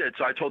this is it.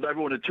 So I told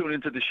everyone to tune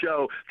into the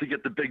show to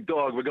get the big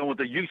dog. We're going with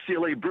the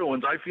UCLA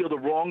Bruins. I feel the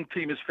wrong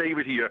team is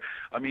favored here.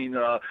 I mean,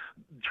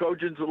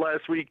 Trojans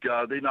last week,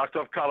 they knocked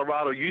off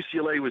Colorado.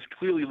 UCLA was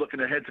clearly looking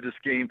ahead to this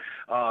game.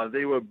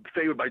 They were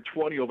favored by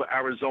 20 over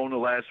Arizona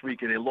last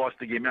week, and they lost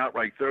the game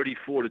outright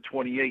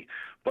 34-28.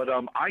 But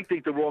I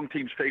think the wrong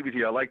team's favored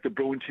here. I like the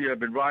Bruins here. I've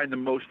been riding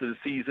them most of the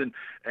season,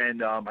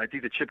 and I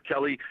think that Chip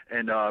Kelly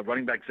and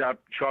running back Zach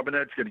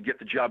Charbonnet's going to get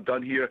the job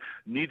done here.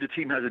 Neither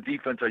team has a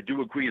defense. I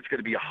do agree it's going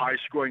to be a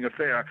high-scoring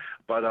affair,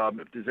 but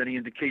if there's any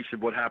indication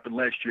of what happened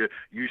last year,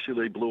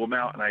 UCLA blew them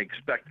out, and I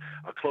expect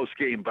a close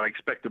game, but I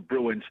expect the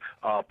Bruins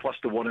plus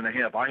the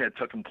 1.5. I had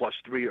took them plus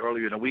 3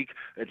 earlier in the week.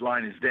 That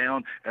line is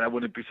down, and I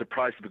wouldn't be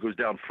surprised if it goes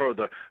down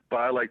further, but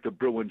I like the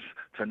Bruins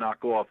to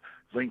knock off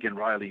Lincoln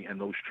Riley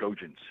and those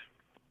Trojans.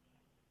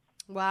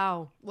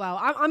 Wow.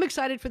 I'm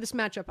excited for this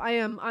matchup.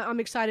 I'm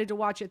excited to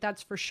watch it,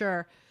 that's for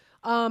sure.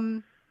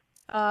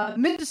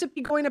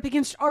 Mississippi going up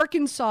against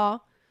Arkansas.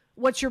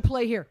 What's your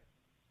play here?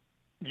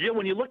 Yeah,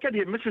 when you look at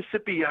it,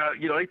 Mississippi,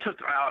 they took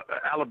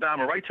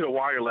Alabama right to the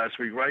wire last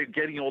week, right?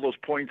 Getting all those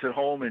points at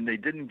home, and they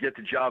didn't get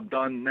the job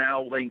done.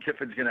 Now Lane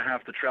Kiffin's going to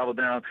have to travel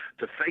down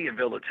to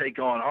Fayetteville to take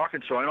on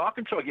Arkansas. And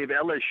Arkansas gave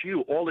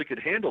LSU all they could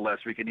handle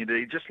last week, and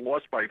they just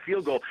lost by a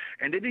field goal,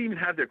 and they didn't even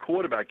have their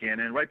quarterback in.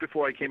 And right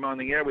before I came on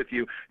the air with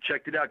you,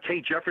 checked it out.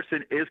 Kate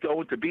Jefferson is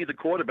going to be the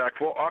quarterback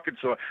for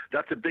Arkansas.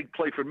 That's a big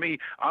play for me.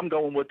 I'm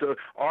going with the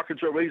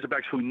Arkansas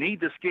Razorbacks, who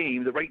need this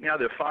game. Right now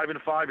they're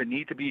 5-5 and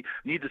need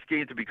this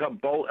game to become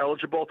bowl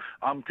eligible.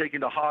 I'm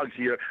taking the Hogs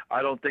here.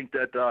 I don't think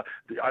that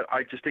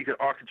I just think that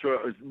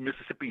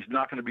Mississippi's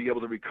not going to be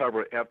able to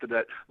recover after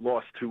that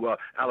loss to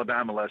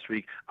Alabama last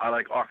week. I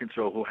like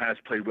Arkansas, who has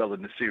played well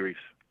in the series.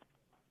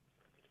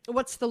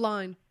 What's the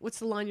line? What's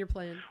the line you're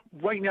playing?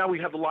 Right now we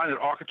have the line at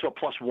Arkansas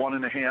plus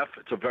 1.5.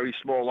 It's a very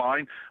small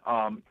line.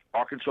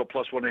 Arkansas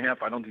plus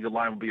 1.5. I don't think the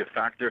line will be a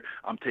factor.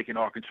 I'm taking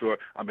Arkansas.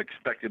 I'm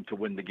expecting to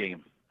win the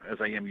game, as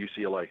I am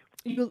UCLA.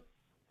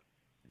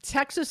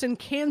 Texas and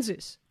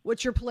Kansas.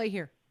 What's your play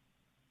here?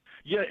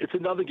 Yeah, it's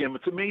another game.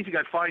 It's amazing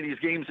I find these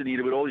games,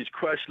 Anita, with all these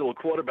questionable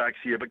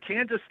quarterbacks here. But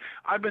Kansas,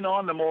 I've been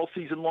on them all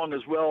season long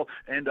as well.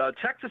 And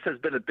Texas has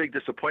been a big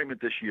disappointment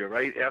this year,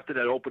 right? After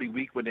that opening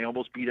week when they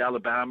almost beat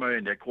Alabama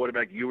and their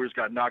quarterback Ewers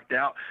got knocked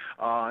out.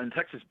 And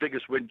Texas'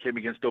 biggest win came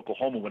against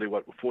Oklahoma when they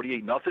went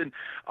 48-0.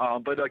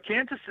 But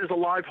Kansas is a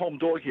live home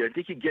dog here. I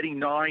think you're getting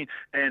 9.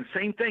 And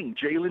same thing,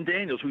 Jalen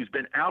Daniels, who's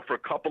been out for a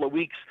couple of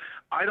weeks.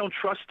 I don't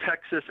trust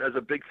Texas as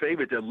a big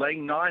favorite. They're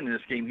laying 9 in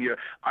this game here.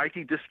 I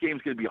think this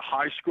game's going to be a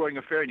high-scoring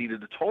affair.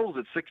 Needed the total's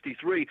at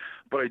 63,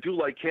 but I do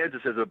like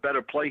Kansas as a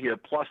better play here,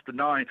 plus the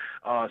 9,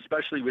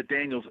 especially with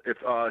Daniels if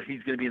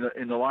he's going to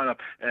be in the lineup.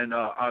 And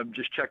I've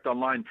just checked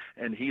online,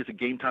 and he is a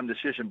game-time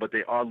decision, but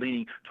they are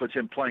leaning towards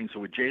him playing. So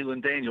with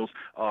Jalen Daniels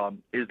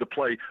is the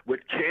play with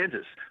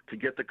Kansas to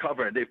get the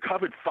cover. And they've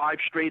covered 5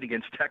 straight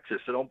against Texas,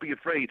 so don't be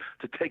afraid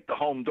to take the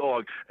home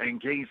dog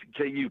and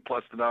KU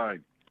plus the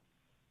 9.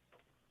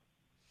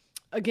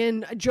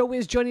 Again, Joe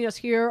is joining us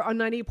here on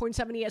 98.7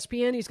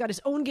 ESPN. He's got his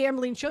own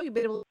gambling show. You'll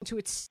be able to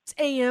at 6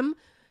 a.m.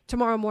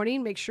 tomorrow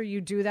morning. Make sure you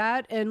do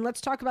that. And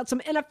let's talk about some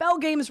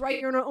NFL games right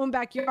here in our own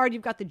backyard.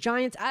 You've got the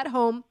Giants at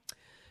home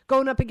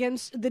going up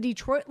against the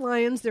Detroit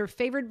Lions. They're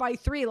favored by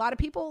 3. A lot of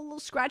people a little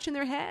scratching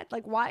their head.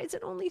 Like, why is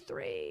it only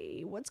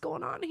 3? What's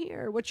going on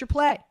here? What's your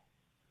play?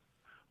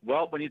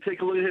 Well, when you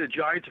take a look at it, the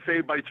Giants are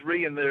favored by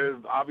 3, and they're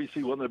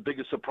obviously one of the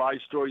biggest surprise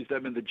stories.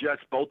 Them and the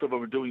Jets, both of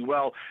them are doing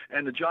well.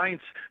 And the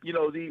Giants,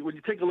 when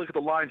you take a look at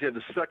the Lions, they have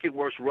the second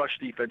worst rush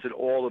defense in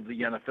all of the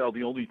NFL.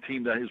 The only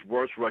team that has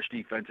worse rush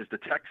defense is the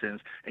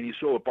Texans, and you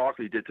saw what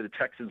Barkley did to the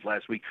Texans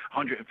last week,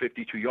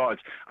 152 yards.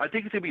 I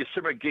think it's going to be a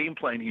similar game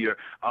plan here,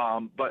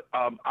 but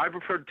I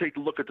prefer to take a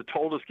look at the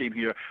total this game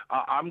here.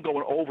 I'm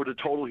going over the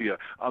total here.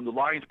 The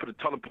Lions put a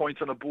ton of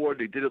points on the board.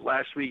 They did it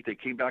last week. They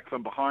came back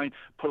from behind,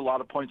 put a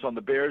lot of points on the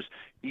Bears.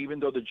 Even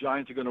though the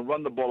Giants are going to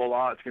run the ball a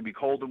lot, it's going to be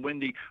cold and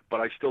windy, but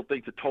I still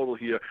think the total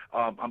here,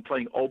 I'm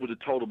playing over the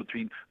total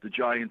between the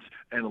Giants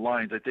and the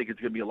Lions. I think it's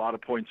going to be a lot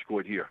of points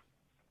scored here.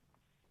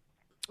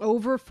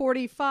 Over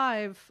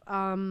 45.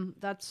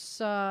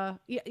 That's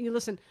you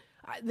listen.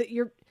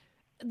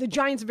 The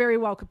Giants very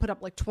well could put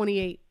up like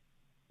 28,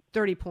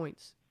 30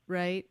 points,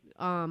 right?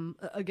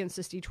 Against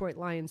this Detroit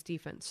Lions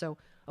defense. So,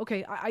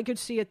 okay, I could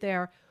see it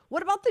there.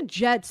 What about the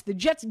Jets? The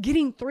Jets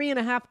getting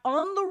 3.5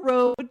 on the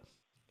road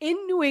in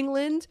New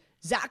England.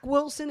 Zach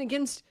Wilson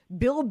against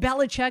Bill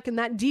Belichick and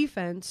that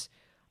defense.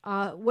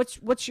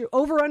 What's your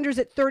over-unders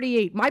at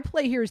 38? My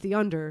play here is the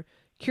under.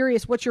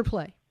 Curious, what's your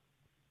play?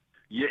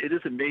 Yeah, it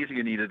is amazing,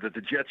 Anita, that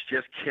the Jets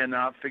just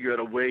cannot figure out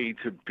a way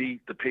to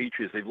beat the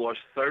Patriots. They've lost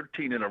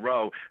 13 in a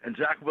row, and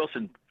Zach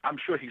Wilson, I'm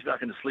sure he's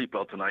not going to sleep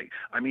well tonight.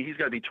 I mean, he's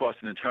got to be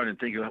tossing and turning,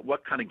 thinking,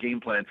 what kind of game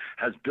plan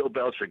has Bill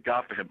Belichick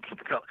got for him,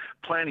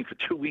 planning for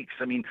 2 weeks?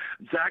 I mean,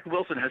 Zach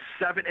Wilson has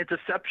 7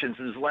 interceptions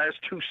in his last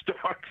 2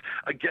 starts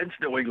against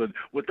New England.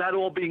 With that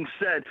all being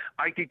said,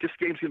 I think this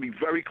game's going to be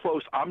very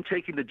close. I'm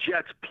taking the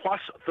Jets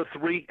plus the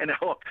 3 and a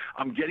hook.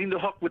 I'm getting the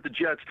hook with the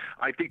Jets.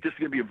 I think this is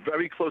going to be a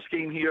very close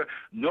game here.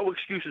 No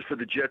excuses for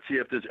the Jets here.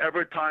 If there's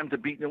ever a time to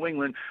beat New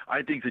England,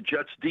 I think the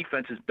Jets'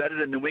 defense is better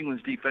than New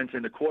England's defense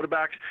and the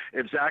quarterbacks.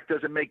 If Zach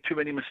doesn't make make too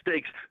many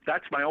mistakes.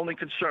 That's my only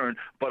concern.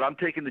 But I'm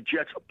taking the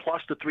Jets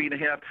plus the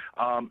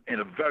 3.5 in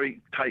a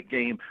very tight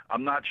game.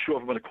 I'm not sure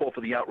if I'm going to call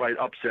for the outright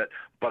upset,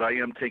 but I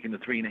am taking the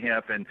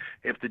 3.5. And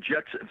if the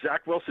Jets, if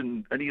Zach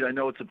Wilson, Anita, I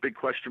know it's a big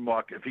question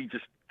mark. If he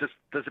just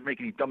doesn't make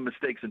any dumb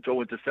mistakes and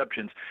throw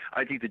interceptions,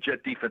 I think the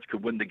Jet defense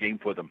could win the game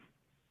for them.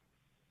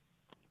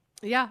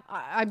 Yeah,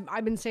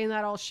 I've been saying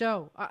that all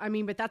show. I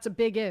mean, but that's a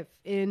big if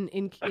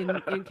in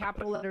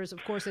capital letters, of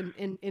course,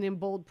 and in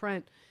bold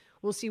print.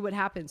 We'll see what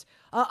happens.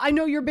 I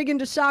know you're big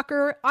into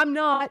soccer. I'm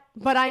not,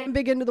 but I am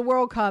big into the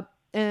World Cup,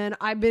 and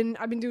I've been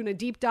doing a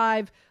deep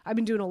dive. I've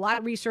been doing a lot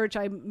of research.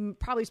 I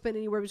probably spent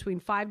anywhere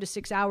between 5 to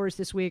 6 hours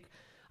this week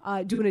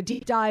doing a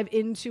deep dive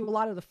into a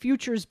lot of the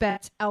futures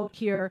bets out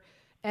here,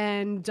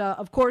 and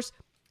of course.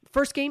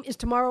 First game is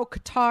tomorrow.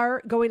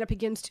 Qatar going up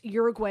against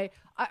Uruguay.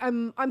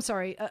 I'm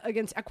sorry,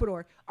 against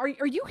Ecuador. Are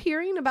you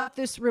hearing about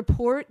this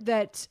report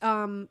that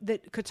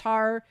that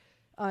Qatar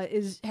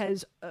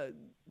has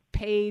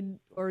paid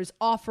or has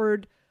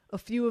offered a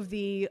few of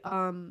the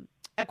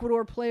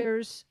Ecuador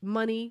players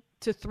money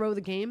to throw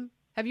the game?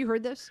 Have you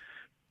heard this?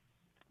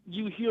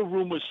 You hear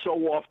rumors so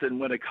often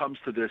when it comes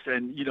to this,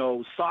 and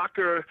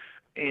soccer.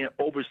 And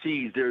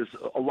overseas, there's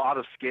a lot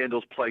of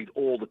scandals played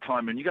all the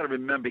time. And you got to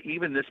remember,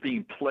 even this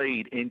being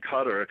played in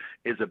Qatar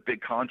is a big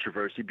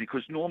controversy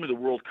because normally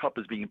the World Cup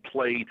is being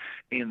played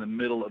in the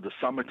middle of the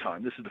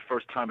summertime. This is the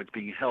first time it's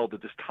being held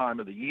at this time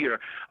of the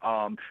year.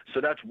 So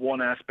that's one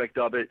aspect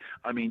of it.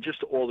 I mean,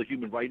 just all the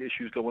human rights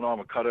issues going on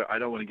with Qatar. I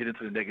don't want to get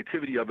into the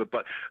negativity of it,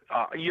 but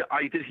yeah,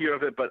 I did hear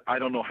of it, but I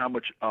don't know how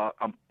much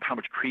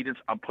credence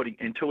I'm putting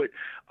into it.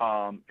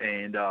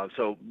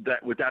 So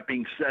that, with that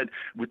being said,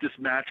 with this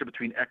matchup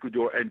between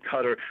Ecuador and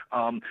Qatar,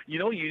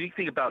 unique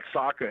thing about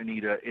soccer,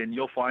 Anita, and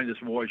you'll find this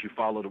more as you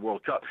follow the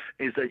World Cup,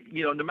 is that,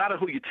 no matter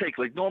who you take,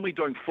 like normally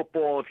during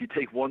football, if you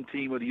take one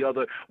team or the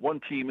other,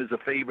 one team is a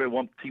favorite,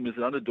 one team is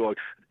an underdog.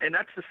 And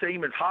that's the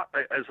same as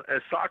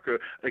soccer,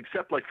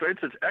 except like, for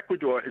instance,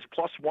 Ecuador is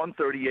plus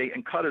 138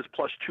 and Qatar is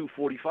plus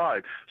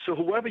 245. So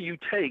whoever you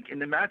take in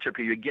the matchup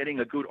here, you're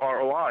getting a good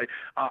ROI.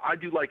 I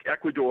do like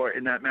Ecuador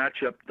in that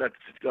matchup that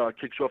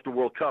kicks off the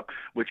World Cup,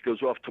 which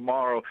goes off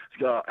tomorrow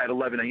at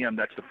 11 a.m.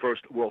 That's the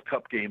first World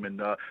Cup game, and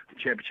the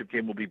championship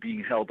game will be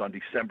being held on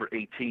December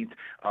 18th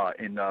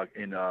in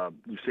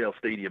Lusail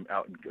Stadium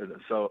out in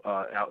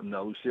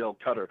Lusail,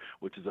 Qatar,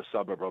 which is a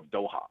suburb of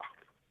Doha.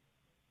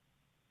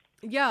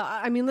 Yeah,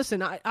 I mean,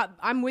 listen,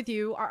 I'm with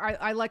you.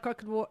 I like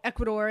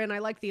Ecuador and I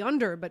like the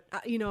under, but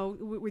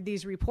with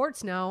these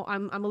reports now,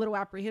 I'm a little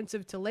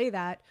apprehensive to lay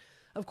that.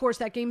 Of course,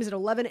 that game is at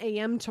 11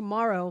 a.m.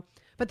 tomorrow,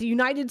 but the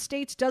United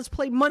States does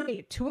play Monday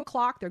at 2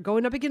 o'clock. They're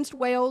going up against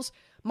Wales.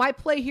 My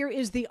play here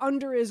is the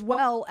under as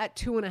well at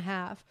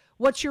 2.5.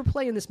 What's your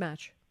play in this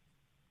match?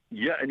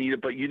 Yeah, Anita,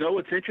 but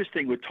what's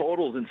interesting with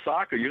totals in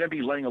soccer, you're going to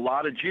be laying a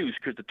lot of juice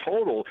because the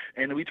total,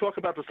 and we talk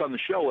about this on the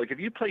show, like if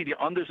you play the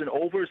unders and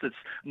overs, that's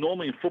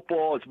normally in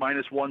football, it's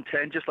minus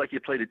 110, just like you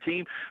play the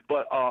team.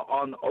 But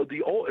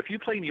if you're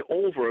playing the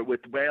over with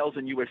Wales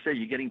and USA,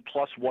 you're getting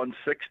plus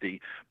 160.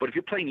 But if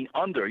you're playing the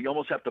under, you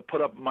almost have to put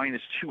up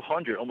minus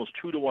 200, almost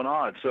 2-to-1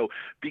 odds. So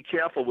be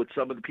careful with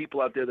some of the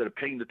people out there that are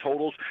paying the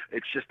totals.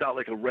 It's just not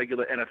like a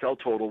regular NFL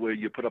total where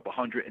you put up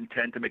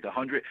 110 to make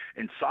 100.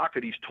 In soccer,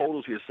 these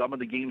totals here, some of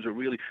the games are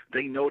really,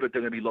 they know that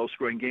they're going to be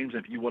low-scoring games,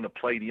 and if you want to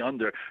play the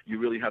under, you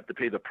really have to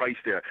pay the price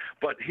there.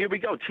 But here we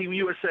go. Team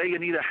USA,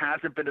 Anita,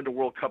 hasn't been in the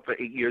World Cup for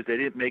 8 years. They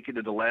didn't make it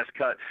in the last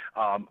cut.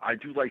 I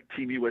do like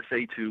Team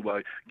USA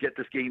to get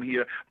this game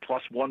here,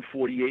 plus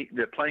 148.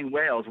 They're playing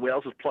Wales.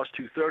 Wales is plus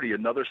 230,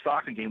 another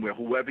soccer game where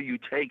whoever you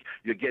take,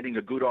 you're getting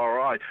a good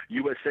ROI.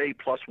 USA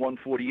plus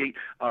 148.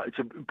 It's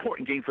an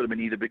important game for them,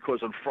 Anita,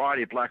 because on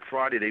Friday, Black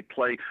Friday, they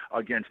play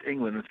against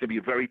England. It's going to be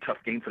a very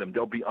tough game for them.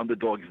 They'll be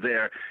underdogs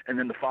there. And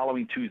then the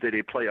following Tuesday,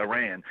 they play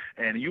Iran.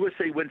 And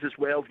USA wins this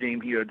Wales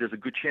game here, there's a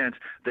good chance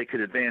they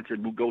could advance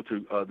and we'll go to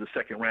the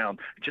second round.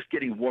 Just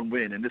getting one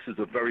win, and this is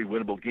a very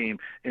winnable game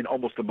and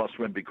almost a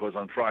must-win because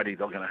on Friday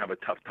they're going to have a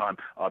tough time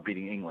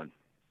beating England.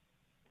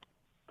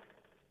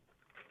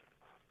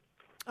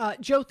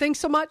 Joe, thanks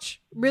so much.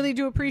 Really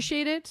do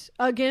appreciate it.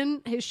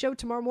 Again, his show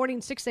tomorrow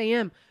morning, 6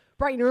 a.m.,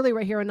 bright and early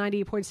right here on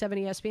 98.7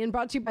 ESPN,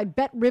 brought to you by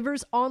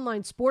BetRivers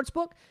Online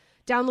Sportsbook.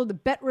 Download the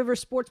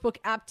BetRivers Sportsbook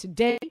app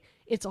today.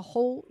 It's a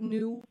whole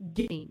new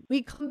game.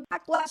 We come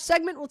back last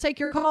segment. We'll take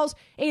your calls,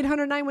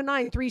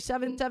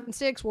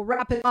 800-919-3776. We'll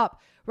wrap it up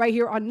right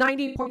here on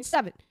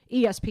 98.7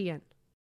 ESPN.